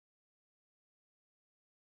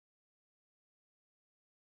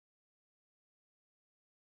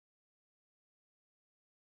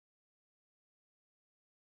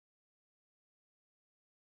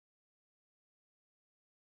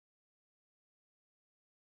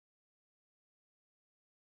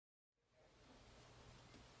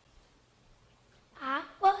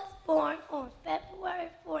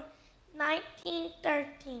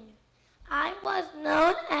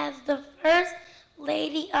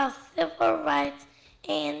of civil rights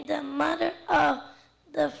and the mother of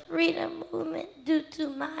the freedom movement due to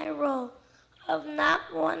my role of not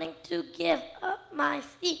wanting to give up my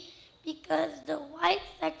seat because the white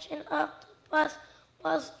section of the bus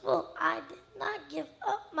was full. I did not give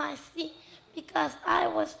up my seat because I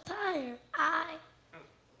was tired. I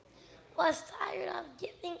was tired of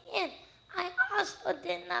giving in. I also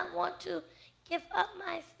did not want to give up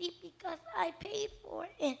my seat because I paid for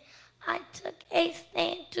it. I took a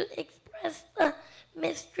stand to express the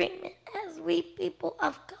mistreatment as we people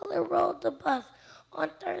of color rode the bus. On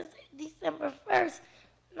Thursday, December 1st,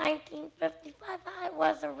 1955, I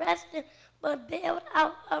was arrested but bailed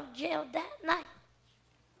out of jail that night.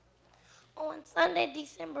 On Sunday,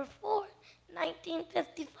 December 4th,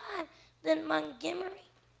 1955, the Montgomery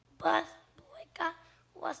bus boycott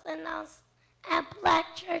was announced at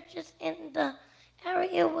black churches in the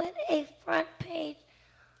area with a front page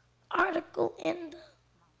article in the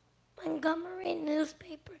Montgomery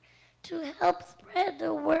newspaper to help spread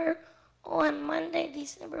the word. On Monday,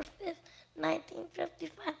 December 5th,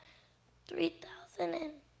 1955,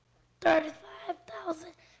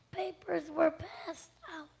 35,000 papers were passed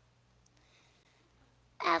out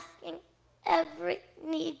asking every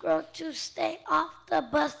Negro to stay off the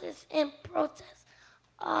buses in protest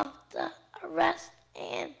of the arrest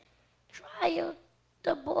and trial.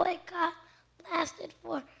 The boycott lasted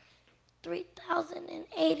for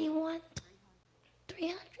 381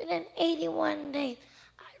 days.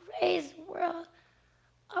 I raised world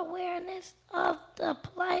awareness of the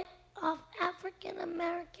plight of African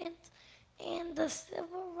Americans and the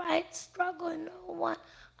civil rights struggle. No one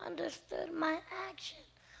understood my action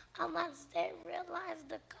unless they realized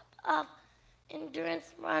the cup of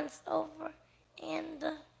endurance runs over and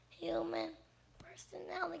the human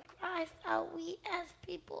personality cries out. We as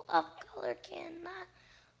people of color can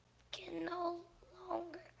no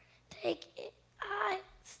longer take it. I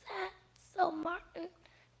sat so Martin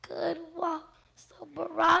could walk, so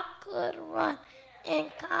Barack could run,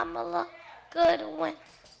 and Kamala could win.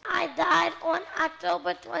 I died on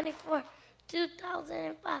October 24,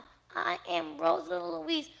 2005. I am Rosa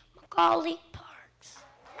Louise Macaulay Parks.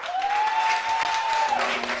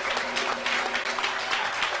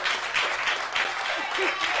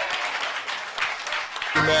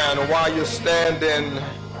 Amen. While you're standing,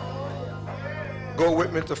 go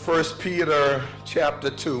with me to 1 Peter chapter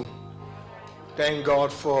 2. Thank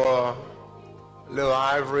God for little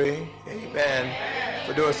Ivory, amen,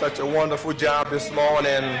 for doing such a wonderful job this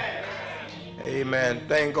morning. Amen.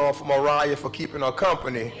 Thank God for Mariah for keeping her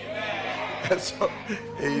company. So,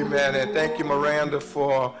 amen. And thank you, Miranda,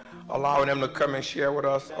 for allowing them to come and share with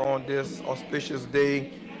us on this auspicious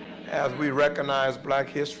day as we recognize Black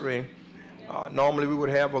history. Normally we would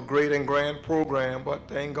have a great and grand program, but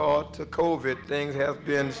thank God to COVID, things have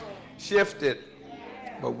been shifted.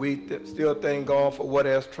 But we still thank God for what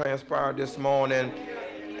has transpired this morning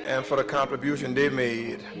and for the contribution they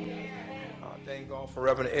made. Thank God for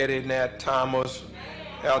Reverend Eddie Nat Thomas,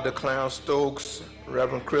 Elder Clarence Stokes,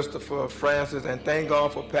 Reverend Christopher Francis, and thank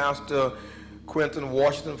God for Pastor Quentin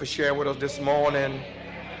Washington for sharing with us this morning,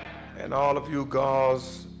 and all of you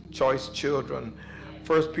God's choice children.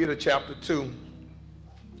 1 Peter chapter 2,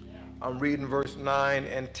 I'm reading verse 9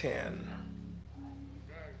 and 10.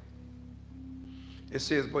 It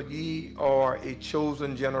says, but ye are a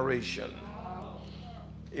chosen generation,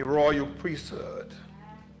 a royal priesthood,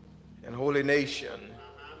 and holy nation,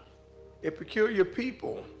 a peculiar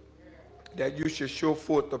people, that you should show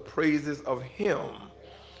forth the praises of him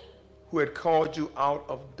who had called you out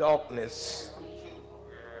of darkness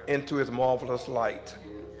into his marvelous light,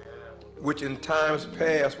 which in times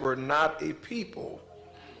past were not a people,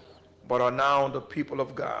 but are now the people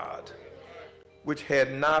of God, which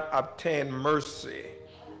had not obtained mercy,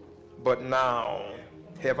 but now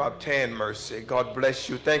have obtained mercy. God bless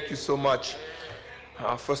you. Thank you so much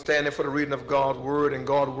for standing for the reading of God's word, and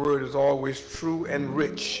God's word is always true and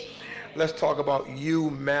rich. Let's talk about you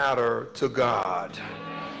matter to God.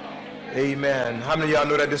 Amen. How many of y'all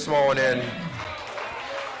know that this morning?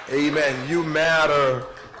 Amen. You matter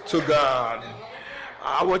to God.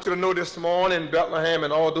 I want you to know this morning, Bethlehem,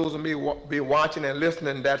 and all those who may be watching and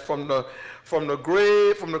listening, that from the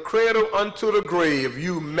cradle unto the grave,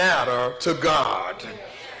 you matter to God.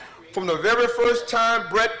 From the very first time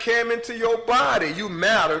breath came into your body, you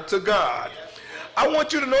matter to God. I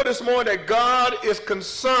want you to know this morning that God is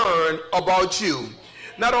concerned about you.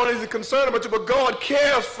 Not only is he concerned about you, but God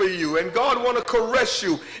cares for you, and God want to caress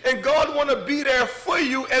you, and God want to be there for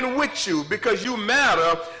you and with you, because you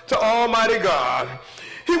matter to Almighty God.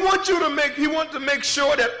 He wants to make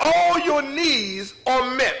sure that all your needs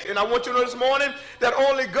are met. And I want you to know this morning that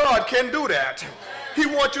only God can do that. He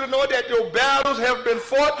wants you to know that your battles have been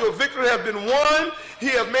fought, your victory has been won. He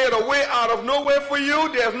has made a way out of nowhere for you.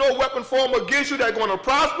 There's no weapon formed against you that's going to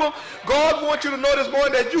prosper. God wants you to know this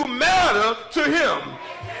morning that you matter to him.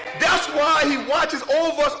 That's why he watches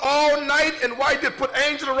over us all night and why he did put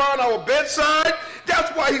angels around our bedside.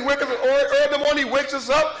 That's why he wakes us early in the morning. He wakes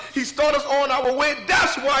us up. He starts us on our way.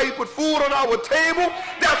 That's why he put food on our table.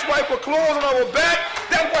 That's why he put clothes on our back.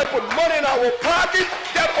 That's why he put money in our pocket.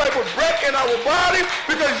 That's why he put breath in our body,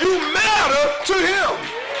 because you matter to him.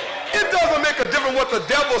 It doesn't make a difference what the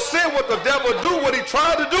devil said, what the devil do, what he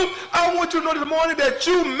tried to do. I want you to know this morning that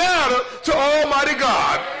you matter to Almighty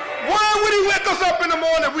God. Why would he wake us up in the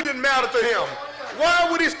morning if we didn't matter to him? Why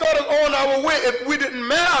would he start us on our way if we didn't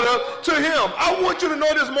matter to him? I want you to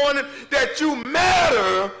know this morning that you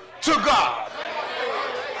matter to God.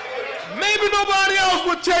 Maybe nobody else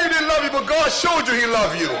would tell you they love you, but God showed you he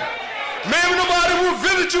loved you. Maybe nobody will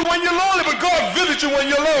visit you when you're lonely, but God visits you when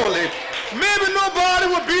you're lonely. Maybe nobody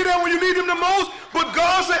will be there when you need him the most, but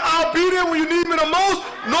God said, I'll be there when you need me the most.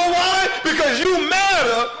 Know why? Because you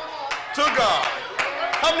matter to God.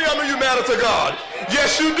 How many of you know you matter to God?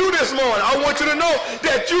 Yes, you do this morning. I want you to know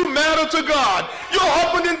that you matter to God. Your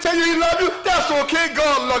husband didn't tell you he loved you. That's okay.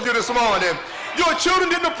 God loved you this morning. Your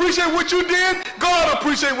children didn't appreciate what you did. God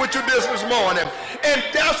appreciates what you did this morning. And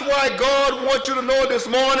that's why God wants you to know this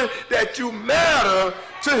morning that you matter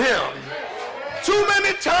to him. Too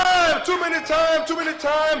many times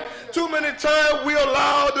we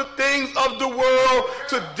allow the things of the world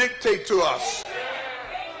to dictate to us.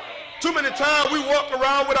 Too many times we walk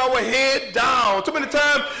around with our head down. Too many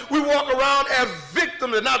times we walk around as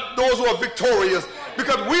victims and not those who are victorious,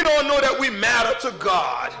 because we don't know that we matter to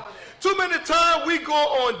God. Too many times we go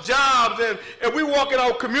on jobs and we walk in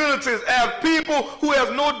our communities as people who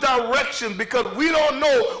have no direction, because we don't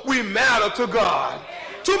know we matter to God.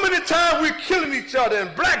 Too many times we're killing each other,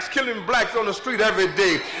 and blacks killing blacks on the street every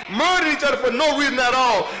day, murdering each other for no reason at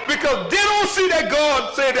all, because they don't see that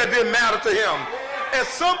God said that they matter to him. And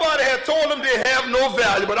somebody had told them they have no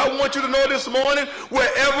value. But I want you to know this morning,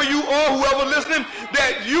 wherever you are, whoever listening,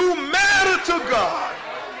 that you matter to God.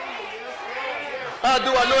 How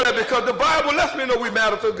do I know that? Because the Bible lets me know we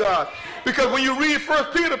matter to God. Because when you read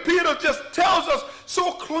 1 Peter, Peter just tells us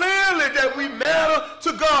so clearly that we matter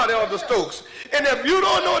to God, Elder Stokes. And if you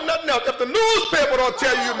don't know nothing else, if the newspaper don't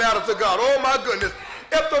tell you you matter to God, oh my goodness.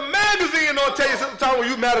 If the magazine don't tell you sometimes when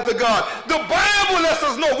you matter to God, the Bible lets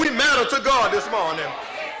us know we matter to God this morning.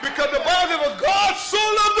 Because the Bible says, God so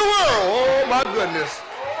loved the world. Oh my goodness.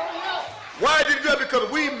 Why did he do that?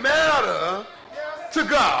 Because we matter to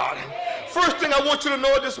God. First thing I want you to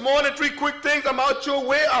know this morning, 3 quick things. I'm out your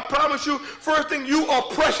way. I promise you. First thing, you are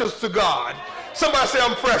precious to God. Somebody say,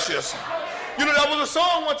 I'm precious. You know, that was a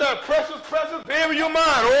song one time, Precious, Precious, Baby, You're Mine.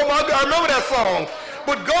 Oh my God, I remember that song.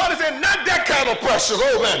 But God is saying, not that kind of precious.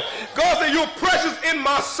 Oh man. God said, you're precious in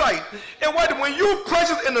my sight. And when you're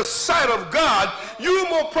precious in the sight of God, you're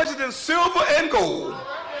more precious than silver and gold.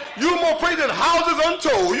 You're more precious than houses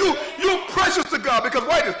untold. You're precious to God, because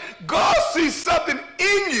God sees something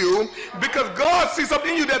in you, because God sees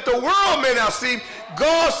something in you that the world may not see.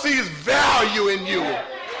 God sees value in you.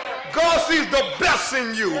 God sees the best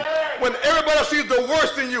in you when everybody else sees the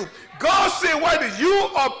worst in you. God said, you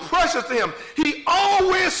are precious to him. He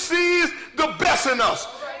always sees the best in us.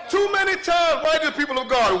 Too many times, the people of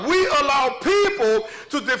God, we allow people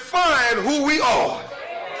to define who we are.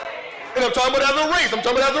 And I'm talking about as a race. I'm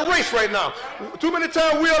talking about as a race right now. Too many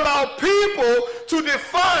times we allow people to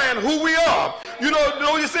define who we are. You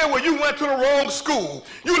know you say, well, you went to the wrong school.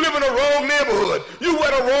 You live in the wrong neighborhood. You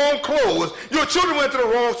wear the wrong clothes. Your children went to the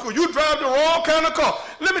wrong school. You drive the wrong kind of car.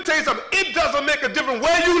 Let me tell you something. It doesn't make a difference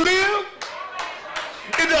where you live.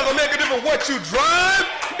 It doesn't make a difference what you drive.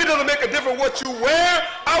 It doesn't make a difference what you wear.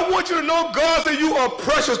 I want you to know God said you are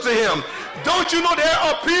precious to him. Don't you know there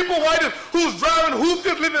are people who's driving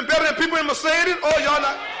hoopties living better than people in Mercedes? Oh, y'all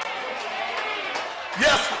not?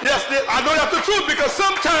 Yes, I know that's the truth, because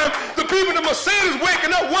sometimes the people in the Mercedes waking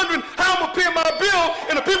up wondering how I'm going to pay my bill,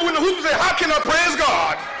 and the people in the hoopties say, how can I praise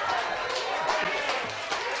God?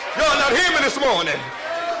 Y'all not hearing me this morning.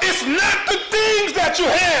 It's not the things that you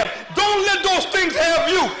have. Don't let those things have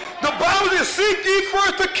you. The Bible says, seek ye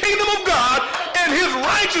first the kingdom of God and his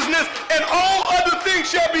righteousness, and all other things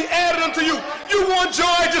shall be added unto you. You want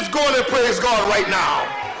joy? Just go in and praise God right now.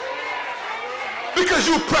 Because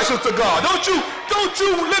you're precious to God. Don't you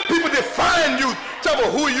let people define you. Tell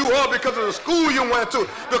remember who you are because of the school you went to,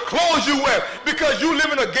 the clothes you wear, because you don't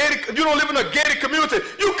live in a gated community.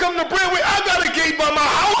 You come to Brentwood, I got a gate by my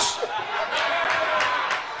house.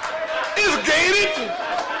 It's gated.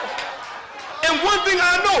 And one thing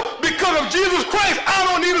I know, because of Jesus Christ, I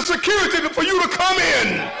don't need a security for you to come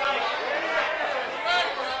in.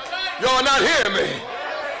 Y'all not hearing me?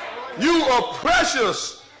 You are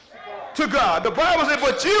precious to God. The Bible says,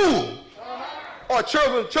 but you are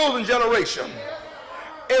chosen generation,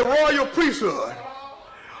 a royal priesthood,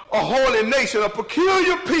 a holy nation, a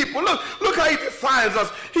peculiar people. Look how he defines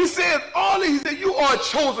us. He said, you are a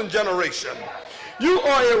chosen generation. You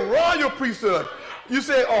are a royal priesthood. You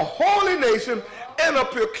say a holy nation and a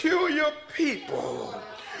peculiar people.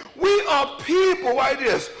 We are people like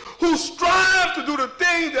this who strive to do the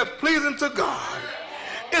things that's pleasing to God.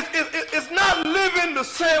 It's not living the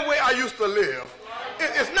same way I used to live.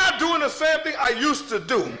 It's not doing the same thing I used to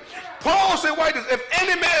do. Paul said, why this? If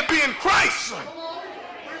any man be in Christ,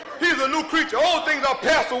 he's a new creature. All things are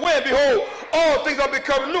passed away, and behold, all things are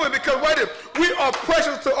becoming new. And because why this? We are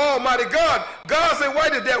precious to Almighty God. God said, why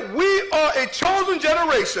this? That we are a chosen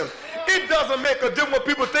generation. It doesn't make a difference what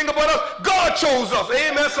people think about us. God chose us.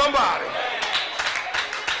 Amen, somebody.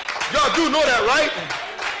 Y'all do know that, right?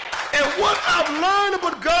 And what I've learned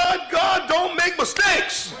about God, God don't make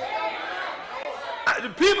mistakes.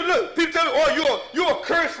 People tell me, oh, you're a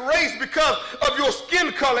cursed race because of your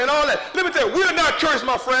skin color and all that. Let me tell you, we are not cursed,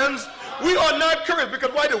 my friends. We are not cursed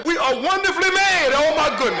because why? We are wonderfully made. Oh, my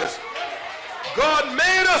goodness. God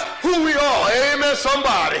made us who we are. Amen,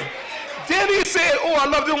 somebody. Then he said, oh, I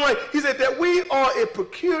love this one. He said that we are a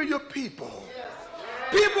peculiar people.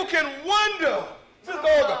 People can wonder, Sister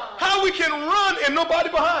Olga, how we can run and nobody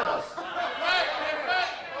behind us.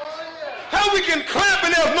 How we can clap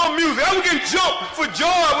and there's no music. How we can jump for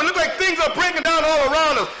joy when it looks like things are breaking down all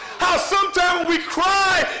around us. How sometimes when we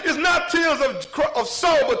cry, it's not tears of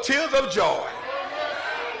sorrow, but tears of joy.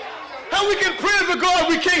 How we can praise the God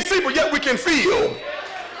we can't see, but yet we can feel.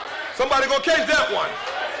 Somebody gonna catch that one.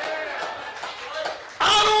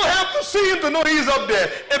 I don't have to see him to know he's up there.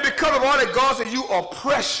 And because of all that, God said, you are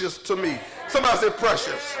precious to me. Somebody say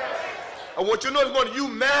precious. I want you to know you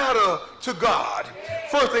matter to God.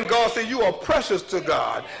 First thing, God said, you are precious to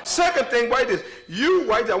God. Second thing, write this.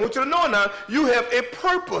 I want you to know now, you have a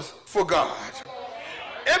purpose for God.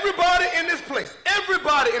 Everybody in this place,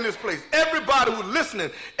 everybody who's listening,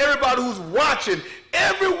 everybody who's watching,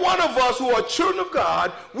 every one of us who are children of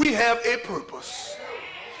God, we have a purpose.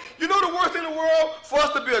 You know the worst thing in the world? For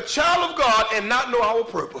us to be a child of God and not know our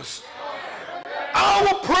purpose.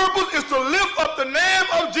 Our purpose is to lift up the name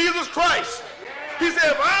of Jesus Christ. He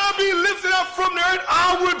said, if I'll be lifted up from the earth,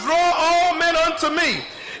 I will draw all men unto me.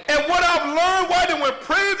 And what I've learned, when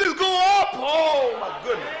praises go up, oh my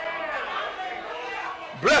goodness,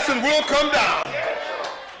 blessing will come down.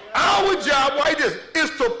 Our job,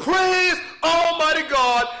 is to praise Almighty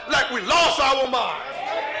God like we lost our mind.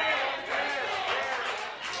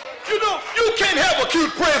 You know, you can't have a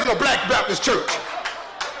cute praise in a Black Baptist church.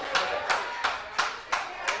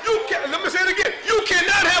 Let me say it again. You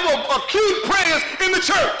cannot have a cute praise in the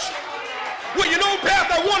church. Well, you know,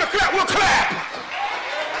 Pastor, I want to clap. We'll clap.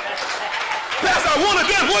 Pastor, I want to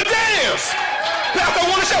dance. We'll dance. Pastor, I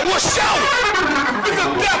want to shout. We'll shout.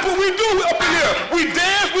 Because that's what we do up in here. We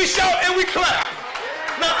dance, we shout, and we clap.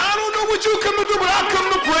 Now, I don't know what you come to do, but I come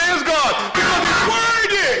to praise God because he's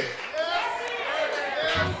worthy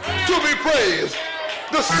to be praised.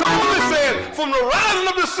 The psalmist said, from the rising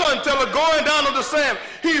of the sun till the going down of the same,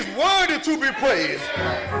 he's worthy to be praised.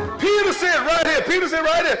 Peter said right here, he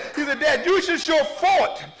said that you should show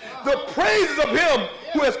forth the praises of him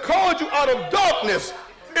who has called you out of darkness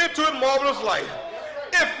into his marvelous light.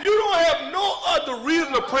 If you don't have no other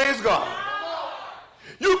reason to praise God,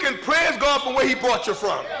 you can praise God from where he brought you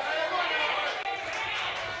from.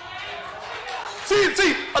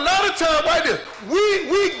 See, a lot of times we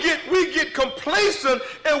get complacent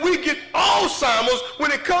and we get Alzheimer's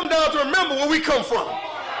when it comes down to remember where we come from.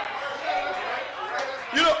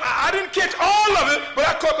 You know, I didn't catch all of it, but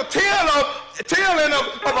I caught the tail end of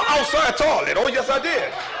an outside toilet. Oh, yes, I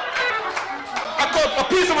did. I caught a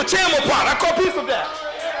piece of a camel pot. I caught a piece of that.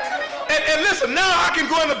 And listen, now I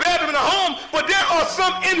can go in the bathroom in the home, but there are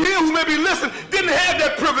some in here who may be listening, didn't have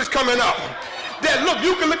that privilege coming up. That look,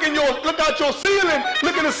 you can look out your ceiling,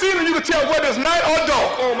 look in the ceiling, you can tell whether it's night or dark.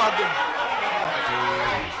 Oh my goodness.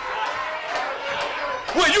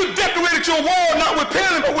 Well, you decorated your wall not with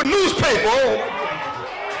paneling but with newspaper. Oh my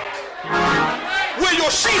goodness. Where your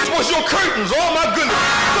sheets was your curtains. Oh my goodness.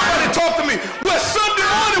 Somebody talk to me. Where Sunday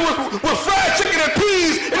morning was fried chicken and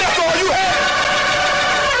peas, and that's all you had.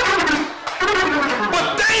 But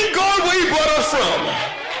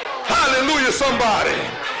me, somebody.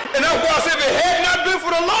 And that's why I said, if it had not been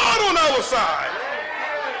for the Lord on our side,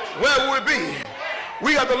 where would we be?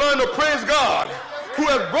 We got to learn to praise God, who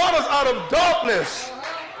has brought us out of darkness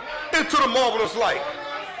into the marvelous light.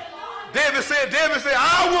 David said,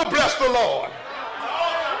 I will bless the Lord.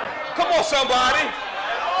 Come on, somebody.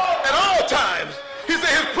 At all times. He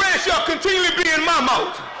said, his praise shall continually be in my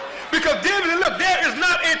mouth. Because David said, look, there is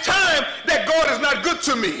not a time that God is not good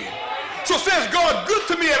to me. So since God good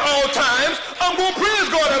to me at all times, I'm going to praise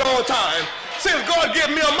God at all times. Since God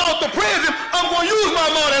gave me a mouth to praise him, I'm going to use my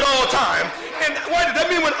mouth at all times. And what does that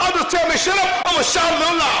mean? When others tell me shut up, I'm going to shout a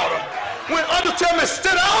little louder. When others tell me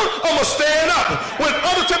sit down, I'm going to stand up. When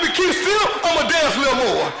others tell me keep still, I'm going to dance a little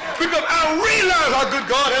more. Because I realize how good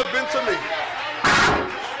God has been to me.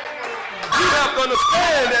 You have to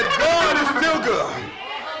understand that God is still good.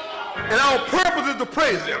 And our purpose is to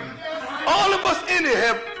praise him. All of us in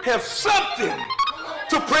here have something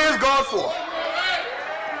to praise God for.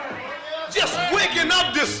 Just waking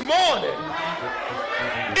up this morning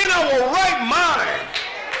in our right mind,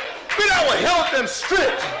 with our health and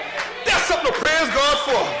strength, that's something to praise God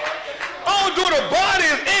for. Although the body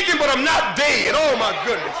is aching, but I'm not dead. Oh my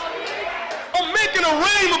goodness. I'm making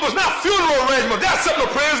arrangements, but it's not funeral arrangements. That's something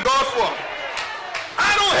to praise God for.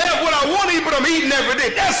 I don't have what I want to eat, but I'm eating every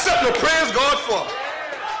day. That's something to praise God for.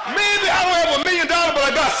 Maybe I don't have $1 million, but I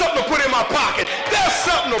got something to put in my pocket. That's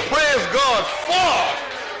something to praise God for.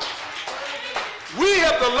 We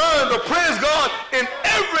have to learn to praise God in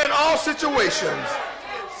every and all situations.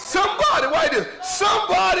 Somebody, write this.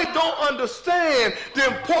 Somebody don't understand the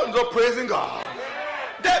importance of praising God.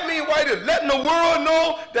 That means, write this, letting the world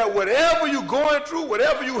know that whatever you're going through,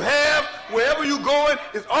 whatever you have, wherever you're going,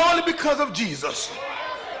 is only because of Jesus.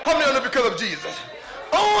 How many only because of Jesus?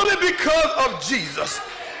 Only because of Jesus.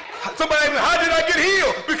 Somebody asked me, how did I get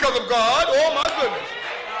healed? Because of God. Oh my goodness.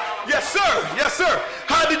 Yes, sir. Yes, sir.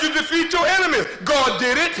 How did you defeat your enemies? God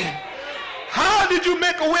did it. How did you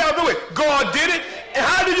make a way out of the way? God did it. And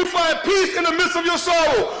how did you find peace in the midst of your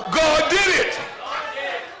sorrow? God did it.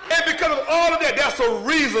 And because of all of that, that's a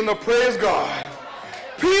reason to praise God.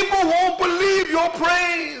 People won't believe your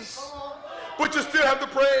praise, but you still have to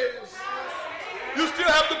praise. You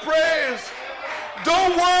still have to praise.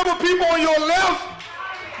 Don't worry about people on your left.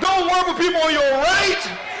 Don't worry about people on your right.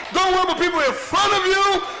 Don't worry about people in front of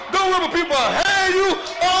you. Don't worry about people behind you.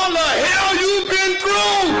 All the hell you've been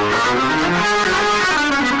through.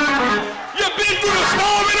 You've been through the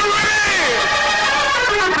storm and the rain.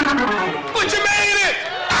 But you made it.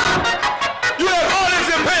 You had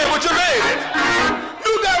heartaches and pain, but you made it.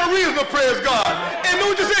 You got a reason to praise God. And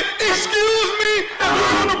don't just say, excuse me, if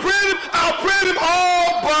you're going to praise him, I'll praise him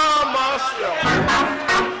all by myself.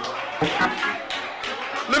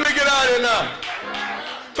 Let me get out of here now.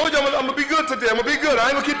 Told you I'm going to be good today. I'm going to be good. I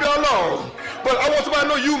ain't going to keep y'all long. But I want somebody to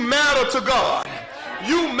know you matter to God.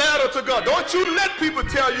 You matter to God. Don't you let people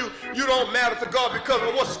tell you you don't matter to God because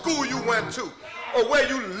of what school you went to or where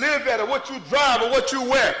you live at or what you drive or what you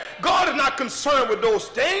wear. God is not concerned with those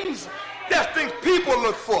things. That's things people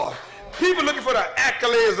look for. People looking for the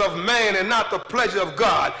accolades of man and not the pleasure of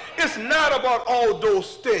God. It's not about all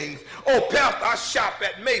those things. Oh, Pastor, I shop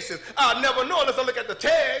at Macy's. I'll never know unless I look at the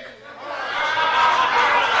tag.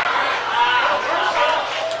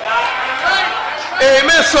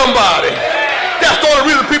 Amen, somebody. That's the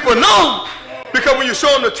only reason people know. Because when you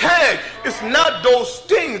show them the tag, it's not those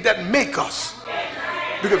things that make us.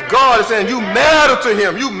 Because God is saying you matter to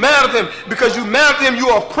him. You matter to him. Because you matter to him, you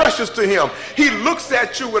are precious to him. He looks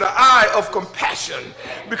at you with an eye of compassion.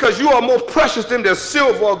 Because you are more precious than their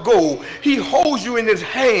silver or gold. He holds you in his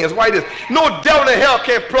hands. Why this? No devil in hell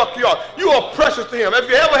can't pluck you out. You are precious to him. If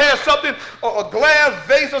you ever had something, a glass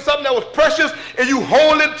vase or something that was precious, and you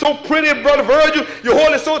hold it so pretty, Brother Virgil, you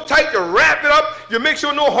hold it so tight, you wrap it up, you make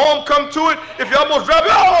sure no harm come to it. If you almost drop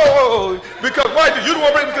it, oh, because why? You don't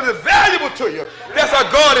want to bring it because it's valuable to you. That's how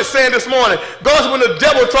God is saying this morning. God said when the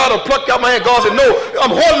devil tried to pluck out my hand, God said, no,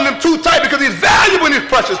 I'm holding him too tight because he's valuable and he's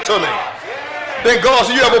precious to me. Then God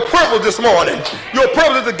said, you have a purpose this morning. Your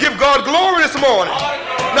purpose is to give God glory this morning.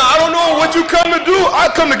 Now, I don't know what you come to do.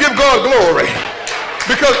 I come to give God glory.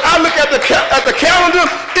 Because I look at the calendar,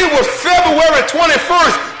 it was February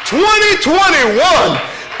 21st,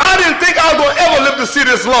 2021. I didn't think I was going to ever live to see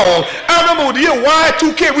this long. I remember with the year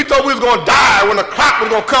Y2K, we thought we was going to die when the clock was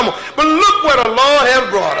going to come. But look where the Lord has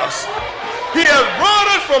brought us. He has brought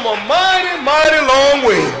us from a mighty, mighty long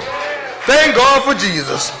way. Thank God for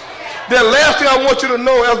Jesus. Then last thing I want you to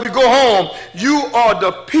know as we go home, you are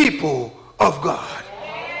the people of God.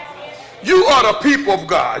 You are the people of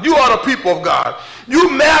God. You are the people of God. You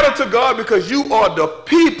matter to God because you are the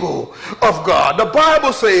people of God. The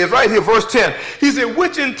Bible says right here, verse 10, he said,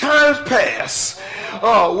 which in times past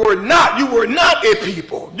you were not a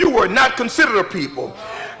people. You were not considered a people.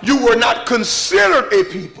 You were not considered a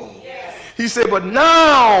people. He said, but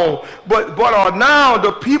are now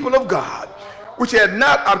the people of God, which had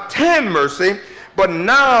not obtained mercy, but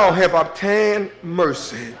now have obtained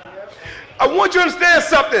mercy. I want you to understand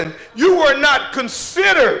something. You were not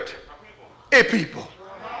considered a people.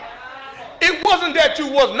 It wasn't that you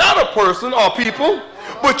was not a person or people,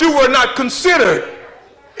 but you were not considered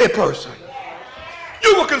a person.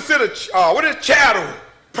 You were considered chattel,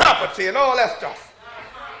 property, and all that stuff.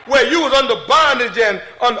 Where you was under bondage and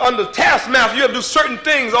under taskmaster, you had to do certain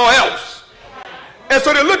things or else. And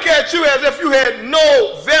so they look at you as if you had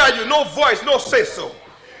no value, no voice, no say-so.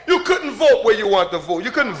 You couldn't vote where you wanted to vote. You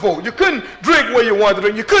couldn't vote. You couldn't drink where you wanted to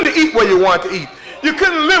drink. You couldn't eat where you wanted to eat. You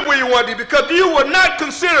couldn't live where you wanted to eat because you were not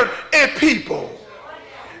considered a people.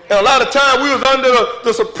 And a lot of times we was under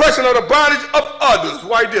the suppression of the bondage of others,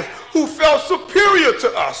 like this, who felt superior to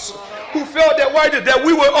us, who felt that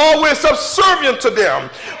we were always subservient to them.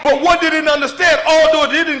 But what they didn't understand,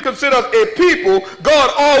 although they didn't consider us a people,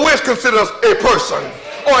 God always considered us a person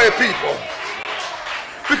or a people.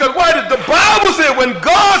 Because why did the Bible say when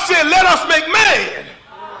God said, let us make man,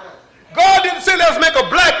 God didn't say let us make a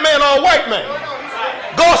black man or a white man.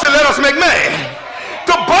 God said let us make man.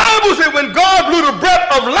 The Bible said when God blew the breath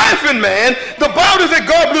of life in man, the Bible said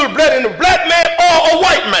God blew the breath in a black man or a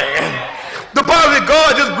white man. The Bible said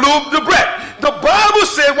God just blew the breath. The Bible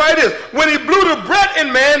said, why this? When he blew the breath in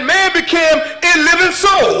man, man became a living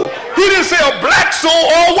soul. He didn't say a black soul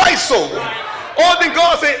or a white soul. Or then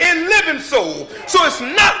God said a living soul. So it's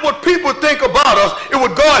not what people think about us, it's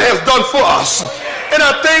what God has done for us. And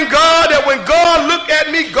I thank God that when God look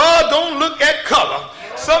at me, God don't look at color.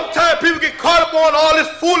 Sometimes people get caught up on all this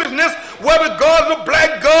foolishness, whether God's a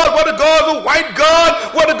black God, whether God's a white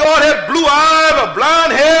God, whether God has blue eyes or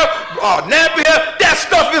blonde hair or nappy hair. That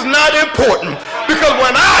stuff is not important. Because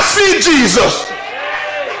when I see Jesus,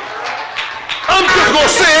 I'm just going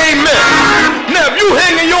to say amen. Now, if you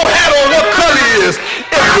hanging your hat on what color he is,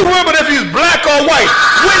 if you remember if he's black or white,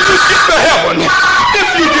 when you get to heaven, if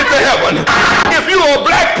you get to heaven, if you're a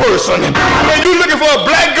black person and you're looking for a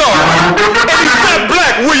black God and he's not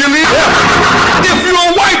black, will you leave heaven? If you're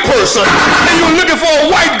a white person and you're looking for a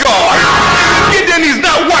white God and you get there and he's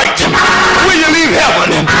not white, will you leave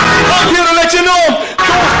heaven? I'm here to let you know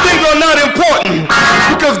those things are not important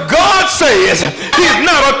because God says he's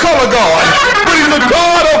not a color God, but he's a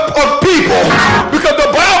God of people. Because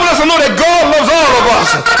the Bible lets us know that God loves all of us.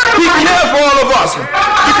 He cares for all of us.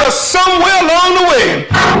 Because somewhere along the way,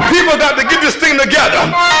 people got to get this thing together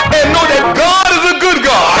and know that God is a good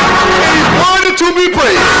God and he's worthy to be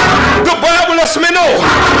praised. The Bible lets me know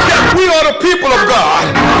that we are the people of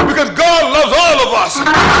God because God loves all of us.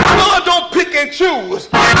 God don't pick and choose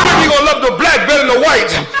if he's going to love the black better than the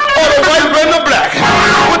white or the white better than the black.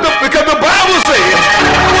 Because the Bible says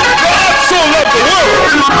God so loved the world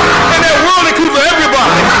and that world includes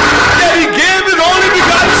everybody that he gave his only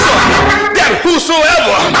begotten son, that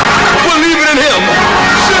whosoever believeth in him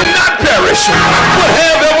should not perish but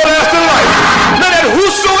have everlasting life. Now that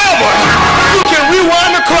whosoever, you can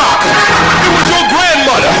rewind the clock. It was your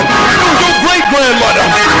grandmother, it was your great-grandmother,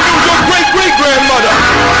 it was your great-great-grandmother.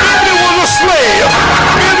 Maybe it was a slave,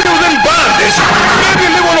 maybe it was in bondage, maybe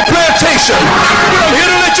it lived on a plantation. But I'm here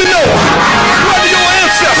to let you know, whether your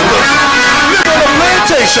ancestors lived on a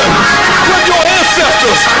plantation, whether your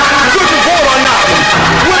ancestors couldn't vote or not,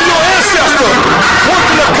 whether your ancestors worked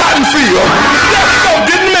in a cotton field, that stuff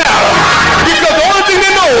didn't matter. Because the only thing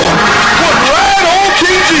they know was right on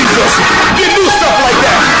King Jesus. You knew stuff like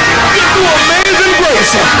that. You knew amazing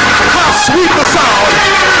grace. How sweet the sound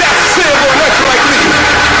that saved a wretch like me.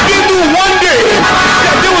 You knew one day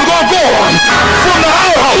that they was going to go on from the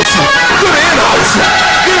outhouse to the in-house.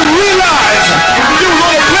 You realized you was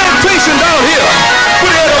on a plantation down here, but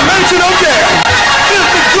they had a mansion up there. It's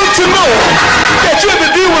the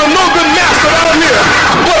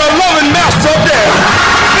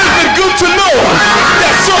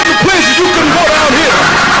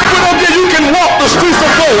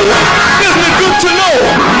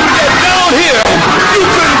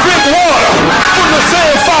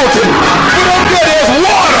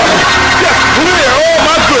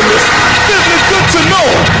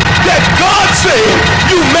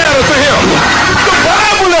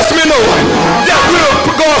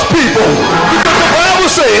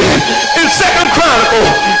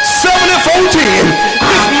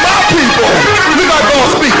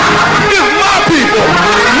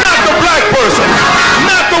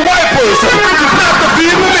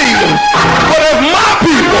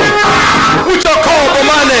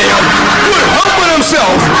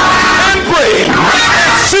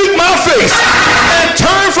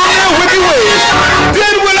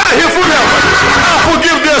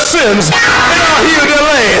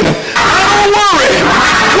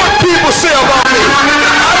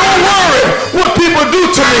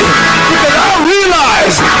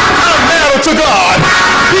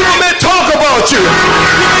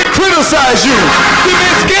criticize you. They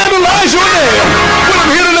may scandalize your name. But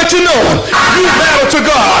I'm here to let you know you matter to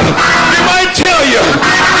God. They might tell you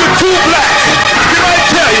you're too black. They might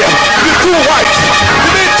tell you you're too white.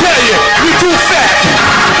 They may tell you you're too fat.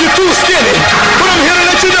 You're too skinny. But I'm here to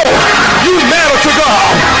let you know you matter to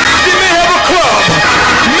God. They may have a club,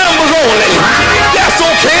 members only. That's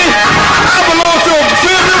okay. I belong to a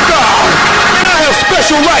family of God. And I have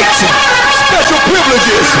special rights, special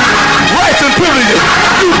privileges, rights and privileges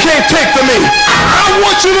you can't take from me. I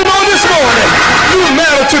want you to know this morning, you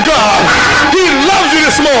matter to God. He loves you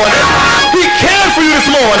this morning. He cares for you this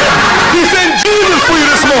morning. He sent Jesus for you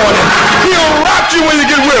this morning. He'll rock you when you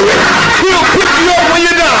get weary. He'll pick you up when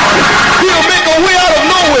you're down. He'll make a way out of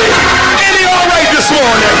no way. And he's all right this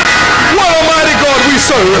morning. What a mighty God we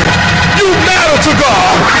serve. You matter to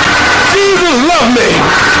God. Jesus loved me.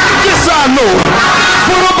 This I know.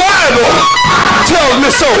 For the Bible tells me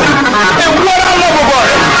so. And what I love about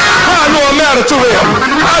it, I know I matter to him.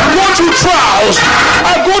 I've gone through trials.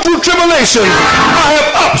 I've gone through tribulation. I have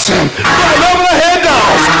ups. But I never had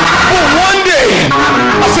downs. But one day,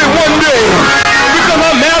 I say one day, because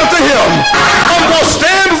I matter to him, I'm going to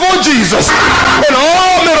stand before Jesus and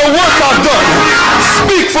all men of work I've done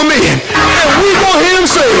speak for me. And we going to hear him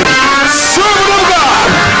say, servant of God,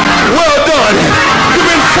 well done. You've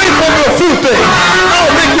been faithful to a few things.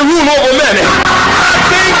 I'll make you rule over many. I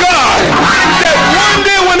thank God that one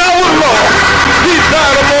day when I was lost, he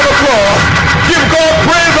died upon the cross. Give God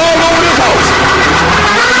praise all over this house.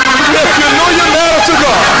 If you know you matter to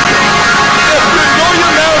God, if you know you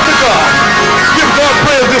matter to God, give God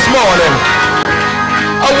praise this morning.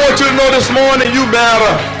 I want you to know this morning you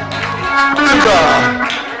matter to God.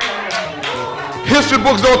 History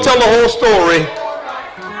books don't tell the whole story.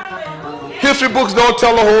 History books don't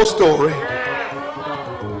tell the whole story.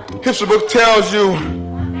 History book tells you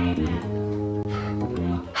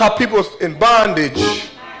how people in bondage.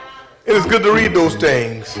 It is good to read those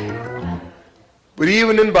things. But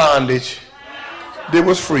even in bondage, they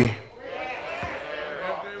was free.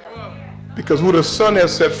 Because who the Son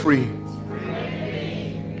has set free.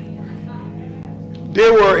 They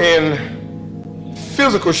were in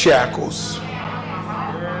physical shackles.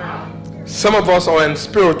 Some of us are in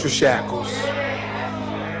spiritual shackles.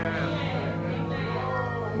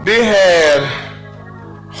 They had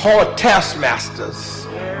hard taskmasters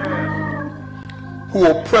who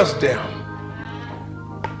oppressed them.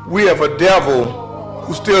 We have a devil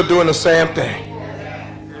who's still doing the same thing.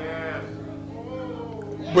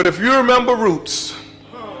 But if you remember roots,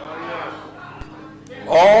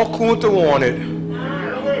 all Kunta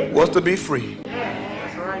wanted was to be free.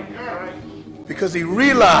 Because he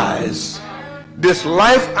realized this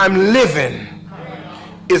life I'm living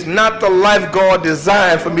is not the life God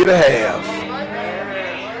designed for me to have.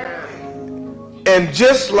 And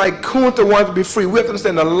just like Kunta wants to be free, we have to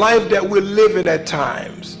understand the life that we're living at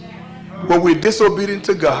times when we're disobedient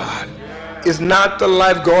to God is not the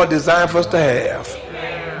life God designed for us to have.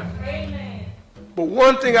 But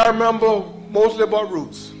one thing I remember mostly about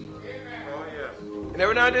roots, and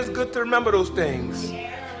every now and then it's good to remember those things,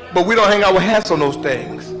 but we don't hang our hats on those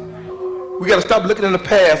things. We got to stop looking in the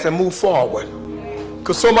past and move forward.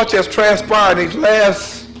 Because so much has transpired in these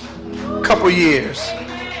last couple years.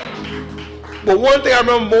 But one thing I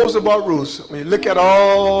remember most about Roots, when you look at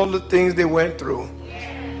all the things they went through,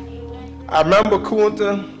 I remember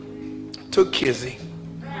Kunta took Kizzy,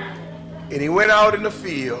 and he went out in the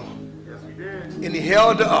field, and he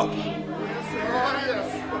held her up.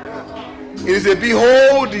 And he said,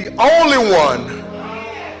 behold, the only one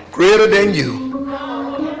greater than you.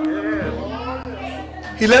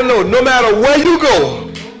 He let them know, no matter where you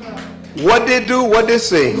go, what they do, what they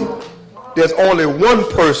say, there's only one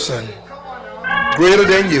person greater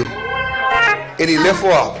than you. And he lifted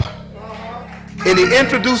her up. And he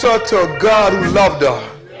introduced her to a God who loved her.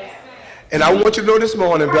 And I want you to know this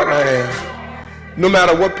morning, Bethlehem, no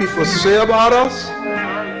matter what people say about us,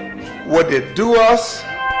 what they do us,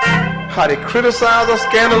 how they criticize us,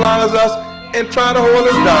 scandalize us, and try to hold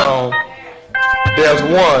us down, there's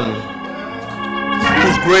one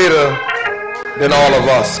who's greater than all of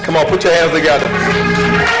us. Come on, put your hands together.